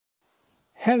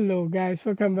Hello guys,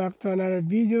 welcome back to another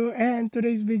video, and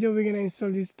today's video we're gonna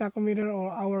install this tachometer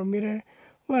or hour meter,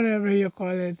 whatever you call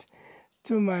it,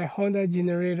 to my Honda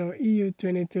generator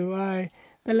EU22i.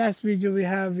 The last video we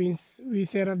have is we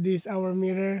set up this hour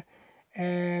meter,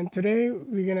 and today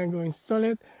we're gonna go install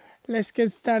it. Let's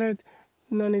get started.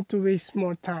 No need to waste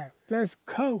more time. Let's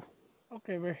go.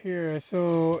 Okay, we're here.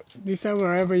 So decide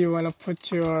wherever you wanna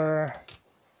put your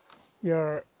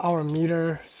hour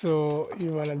meter, so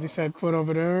you want to decide put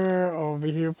over there or over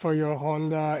here for your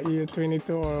Honda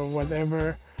EU22 or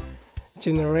whatever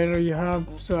generator you have.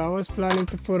 So I was planning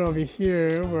to put over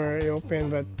here where you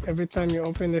open, but every time you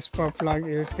open the spark plug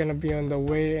it's gonna be on the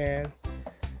way and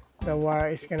the wire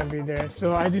is gonna be there.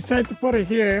 So I decided to put it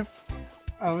here.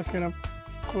 I was gonna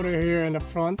put it here in the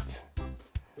front.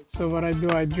 So what I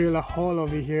do, I drill a hole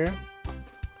over here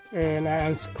and I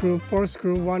unscrew 4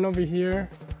 screws, one over here,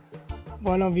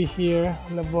 one over here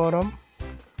on the bottom,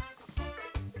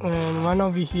 and one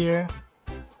over here,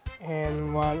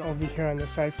 and one over here on the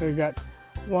side. So we got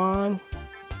 1,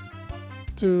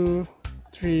 2,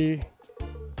 3,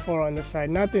 4 on the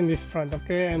side, not in this front.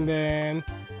 Okay, and then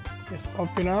just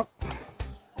open up,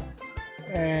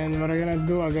 and what I'm gonna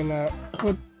do, I'm gonna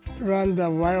run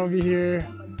the wire over here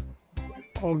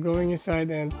or going inside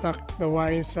and tuck the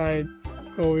wire inside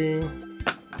going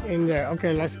in there.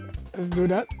 Okay, let's do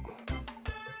that.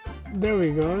 There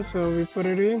we go. So we put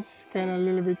it in. It's kind of a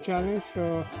little bit challenging,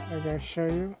 so I'm gonna show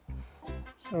you.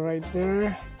 So right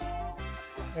there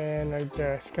and right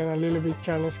there, it's kind of a little bit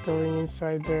challenging going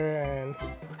inside there, and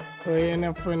so it ended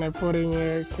up when I put in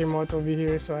here, it came out over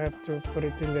here, so I have to put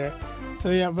it in there.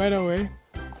 So yeah, by the way,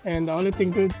 and the only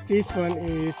thing good this one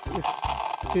is this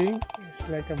thing. It's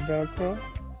like a Velcro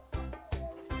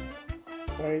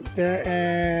right there,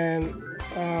 and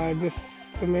just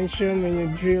to mention, when you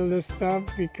drill the stuff,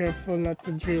 be careful not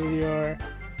to drill your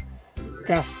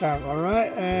gas tank. All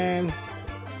right, and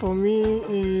for me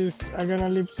is I'm gonna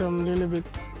leave some little bit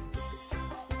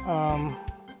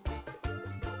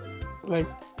like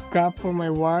gap for my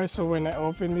wire, so when I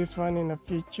open this one in the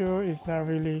future it's not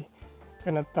really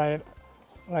gonna tie it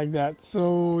like that.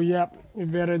 So yep, you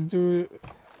better do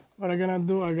what I'm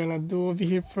gonna do over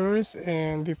here first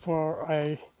and before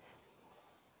I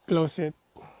close it.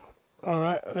 All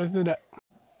right, let's do that.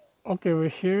 Okay, we're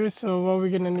here. So what we're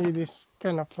gonna need is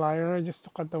kind of plier just to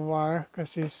cut the wire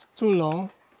because it's too long,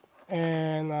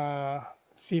 and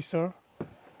scissor.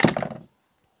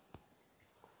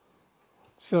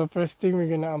 So first thing, we're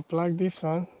gonna unplug this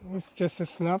one. It's just a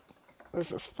snap.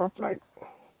 This is spark plug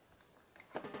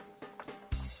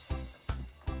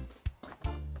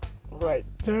right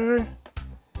there.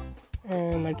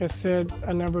 And like I said,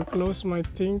 I never close my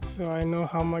thing, so I know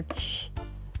how much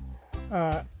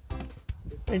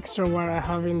extra wire I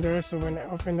have in there, so when I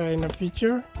open that in the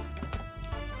future.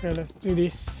 Okay, let's do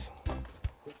this.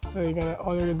 So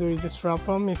all you're gonna do is just wrap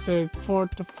them. It's a 4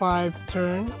 to 5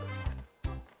 turn.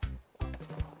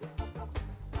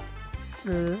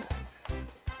 2,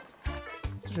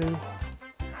 3,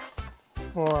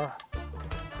 4,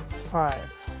 5,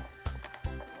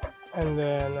 and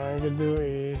then all you're gonna do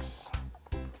is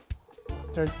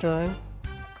third turn.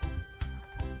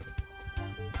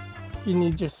 You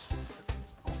need just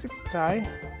zip tie,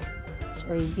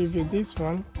 so I give you this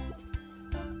one.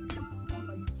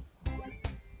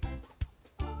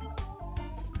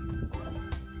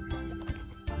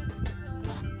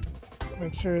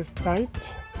 Make sure it's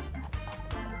tight.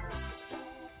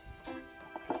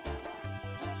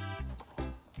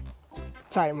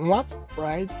 Tie them up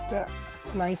right,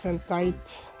 nice and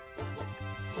tight,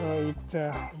 so it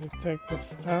detects the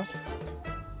stuff.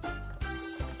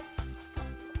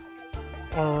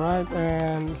 Alright,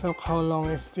 and look how long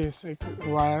is this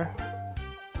wire,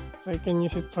 so you can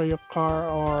use it for your car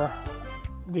or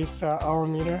this hour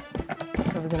meter.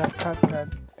 So we're gonna cut that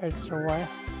extra wire,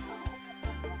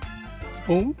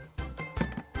 boom,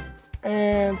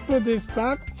 and put this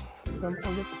back. Don't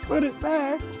forget to put it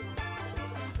back.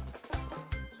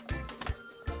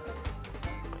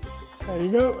 There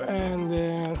you go, and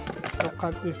then let's go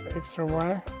cut this extra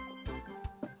wire,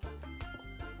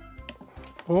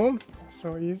 boom.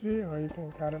 So easy, or you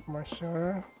can cut it much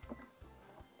shorter.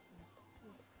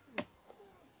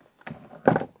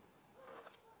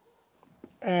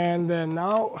 And then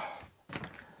now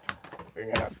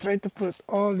we're gonna try to put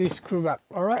all this screw back.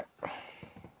 All right,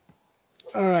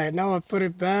 now I put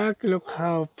it back. Look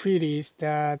how pretty is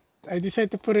that. I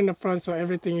decided to put it in the front, so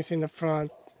everything is in the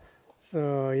front.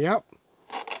 So yep,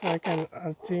 so I can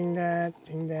think that.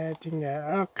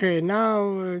 Okay,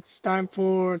 now it's time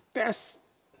for testing.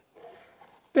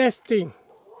 Okay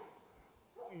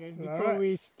guys, before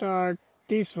we start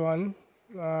this one,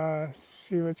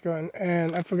 See what's going on.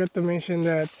 And I forgot to mention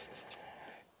that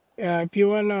if you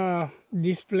wanna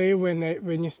display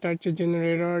when you start your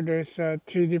generator, there's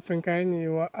three different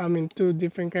kind. I mean two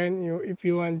different kind. If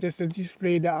you want just to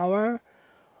display the hour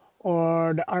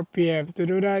or the RPM. To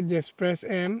do that, just press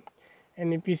M,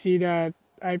 and if you see that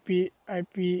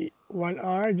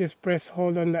IP1R, just press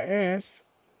hold on the S,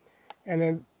 and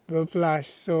then will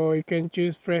flash. So you can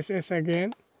choose press S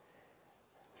again.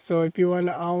 So if you want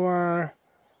the hour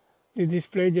the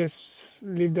display, just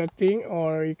leave that thing,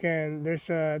 or you can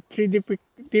there's three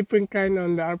different kind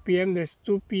on the RPM. There's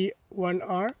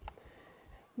 2P1R,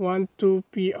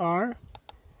 12PR,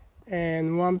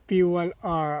 and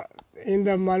 1P1R. In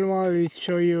the manual it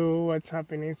show you what's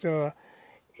happening. So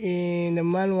in the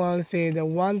manual say the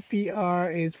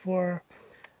 1PR is for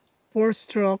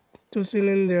 4-stroke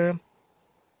 2-cylinder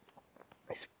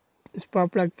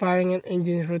spark plug firing and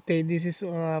engines rotate. This is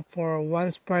for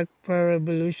 1 spark per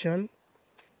revolution,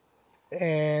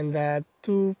 and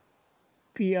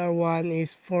 2PR1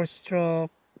 is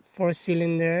 4-stroke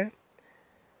 4-cylinder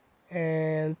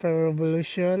and per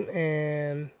revolution,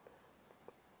 and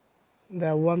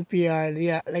the 1PR,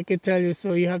 yeah, like I tell you,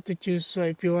 so you have to choose. So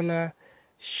if you wanna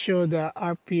show the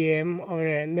RPM over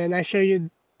there, and then I show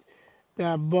you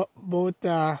the both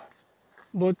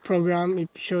program, if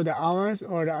show the hours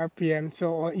or the RPM,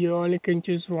 so you only can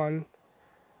choose one.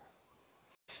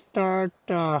 Start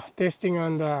testing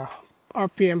on the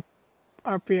RPM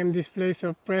display.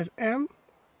 So press M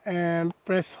and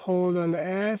press hold on the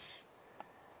S.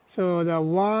 So the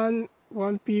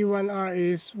 1P1R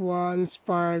is 1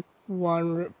 spark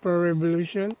 1 per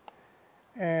revolution,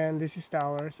 and this is the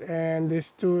hours, and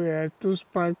this 2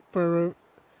 spark per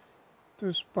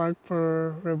 2 spark per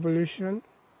revolution,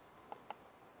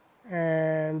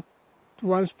 and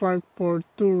 1 spark for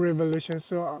 2 revolutions.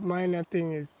 So mine, I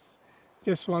think, is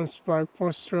just 1 spark,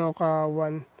 4-stroke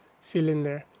 1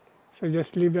 cylinder. So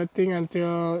just leave that thing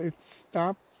until it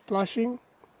stops flushing,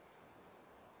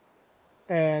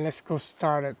 and let's go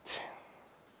start it.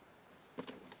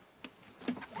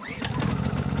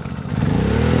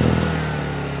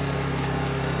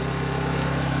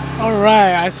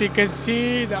 Alright, as you can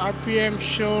see, the RPM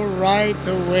show right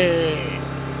away.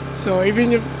 So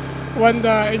even if when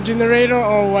the generator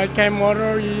or what kind of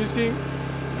motor you're using,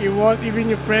 it won't, even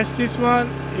you press this one,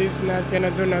 it's not gonna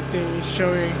do nothing, it's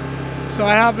showing. So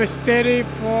I have a steady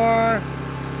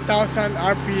 4,000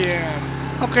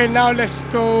 RPM. Okay, now let's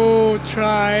go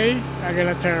try. I'm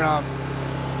gonna turn up.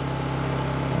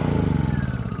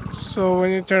 So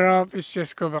when you turn up, it's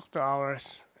just go back to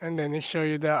hours, and then it show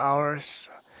you the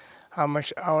hours, how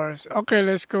much hours. Okay,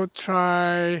 let's go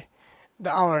try the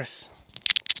hours.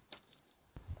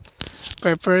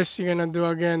 Okay, first you're gonna do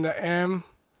again the M.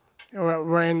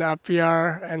 We're in the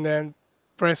RPR, and then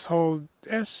press hold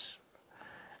S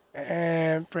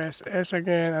and press S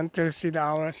again until see the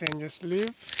hours, and just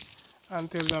leave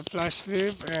until the flash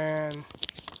leave, and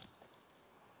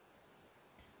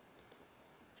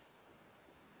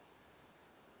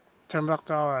turn back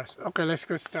to hours. Okay, let's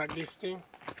go start this thing.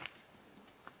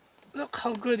 Look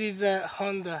how good is that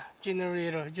Honda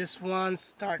generator. Just one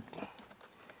start.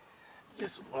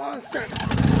 Just one start.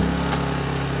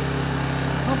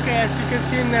 Okay, as you can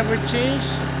see, never change.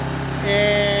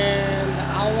 And the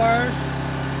hours,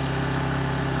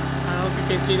 I hope you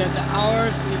can see that the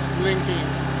hours is blinking.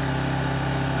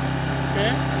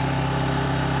 Okay.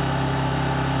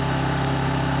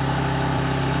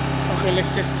 Okay,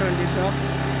 let's just turn this off.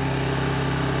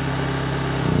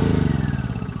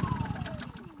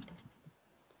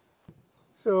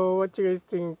 So what you guys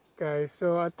think, guys?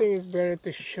 So I think it's better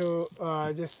to show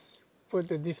just put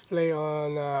the display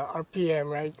on RPM,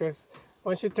 right? Because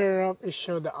once you turn it up, it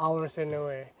shows the hours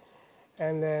anyway.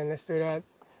 And then let's do that.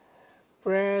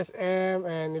 Press M,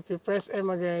 and if you press M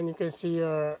again, you can see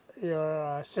your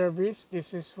service.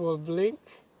 This is will blink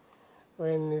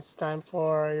when it's time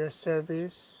for your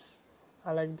service.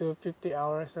 I like do 50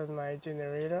 hours on my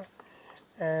generator,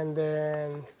 and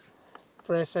then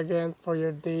press again for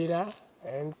your data.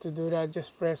 And to do that,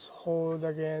 just press hold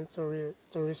again to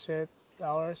reset the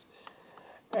hours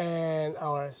and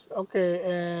hours. Okay,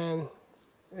 and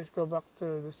let's go back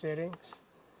to the settings.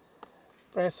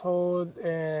 Press hold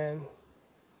and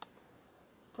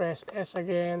press S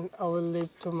again. I will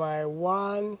leave to my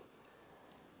 1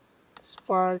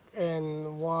 spark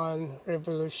and 1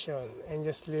 revolution, and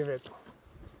just leave it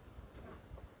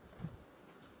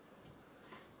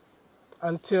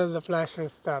until the flash will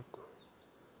stop.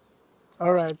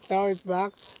 Alright, now it's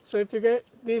back. So if you get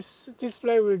this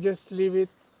display, will just leave it,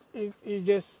 it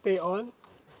just stay on.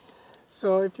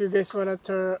 So if you guys want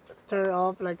to turn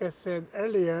off, like I said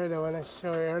earlier, the one I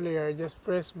showed you earlier, just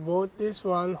press both this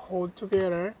one, hold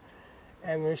together,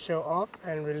 and we show off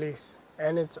and release,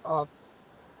 and it's off.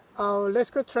 Let's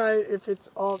go try if it's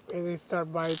off and it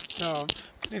start by itself.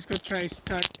 Let's go try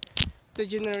start the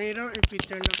generator if we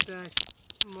turn off the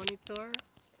monitor.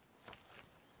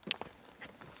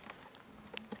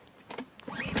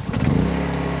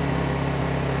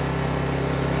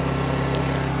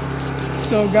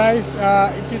 So guys,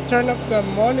 if you turn up the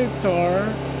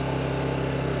monitor,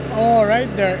 oh right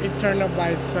there, it turned up by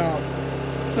itself.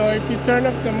 So if you turn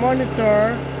up the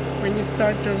monitor, when you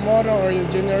start your motor or your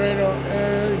generator,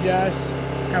 it'll just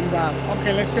come back.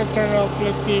 Okay, let's go turn it off.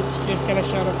 Let's see if it's just gonna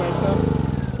shut up by itself.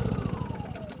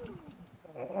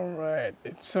 Alright,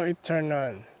 so it turned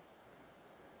on.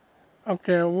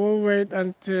 Okay, we'll wait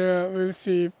until we'll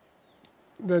see if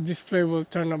the display will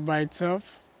turn up by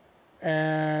itself.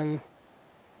 And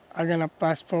I'm gonna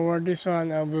fast forward this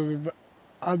one and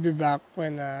I'll be back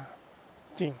when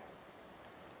thing.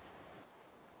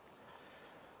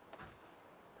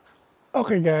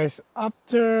 Okay guys,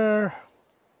 after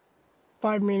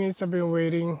 5 minutes I've been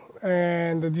waiting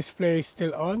and the display is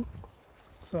still on.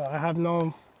 So I have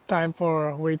no time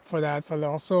for wait for that for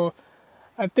long. So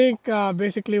I think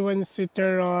basically once you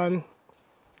turn on,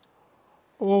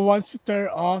 well, once you turn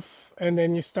off and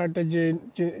then you start your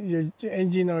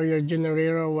engine or your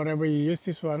generator or whatever you use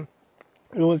this one,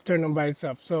 it will turn on by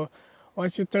itself. So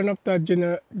once you turn up the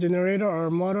generator or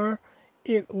motor,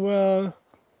 it will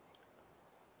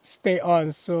stay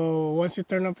on. So once you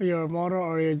turn up your motor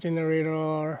or your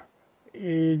generator,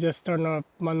 you just turn up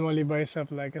manually by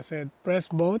itself. Like I said, press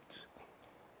both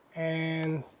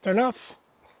and turn off.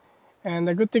 And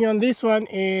the good thing on this one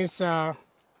is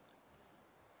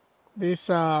this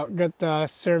got the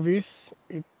service.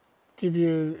 It give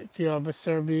you if you have a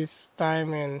service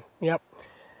time, and yep,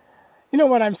 you know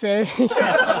what I'm saying.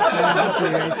 I hope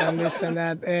you guys understand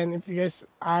that. And if you guys,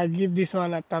 I give this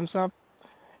one a thumbs up.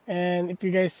 And if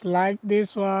you guys like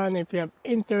this one, if you're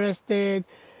interested,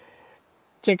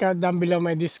 check out down below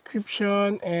my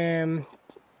description, and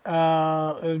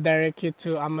it'll direct you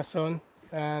to Amazon.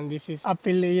 And this is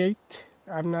affiliate.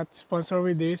 I'm not sponsored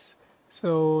with this.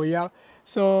 So yeah.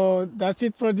 So that's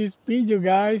it for this video,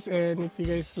 guys. And if you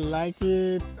guys like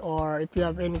it, or if you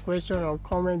have any question or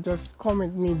comment, just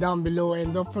comment me down below.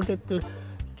 And don't forget to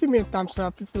give me a thumbs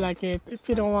up if you like it. If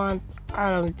you don't want, I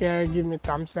don't care, give me a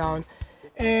thumbs down.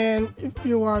 And if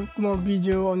you want more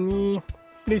video on me,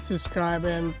 please subscribe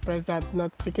and press that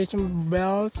notification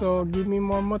bell, so give me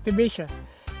more motivation.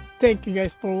 Thank you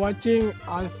guys for watching.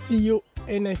 I'll see you,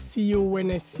 and I see you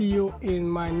when I see you in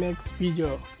my next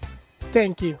video.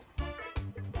 Thank you.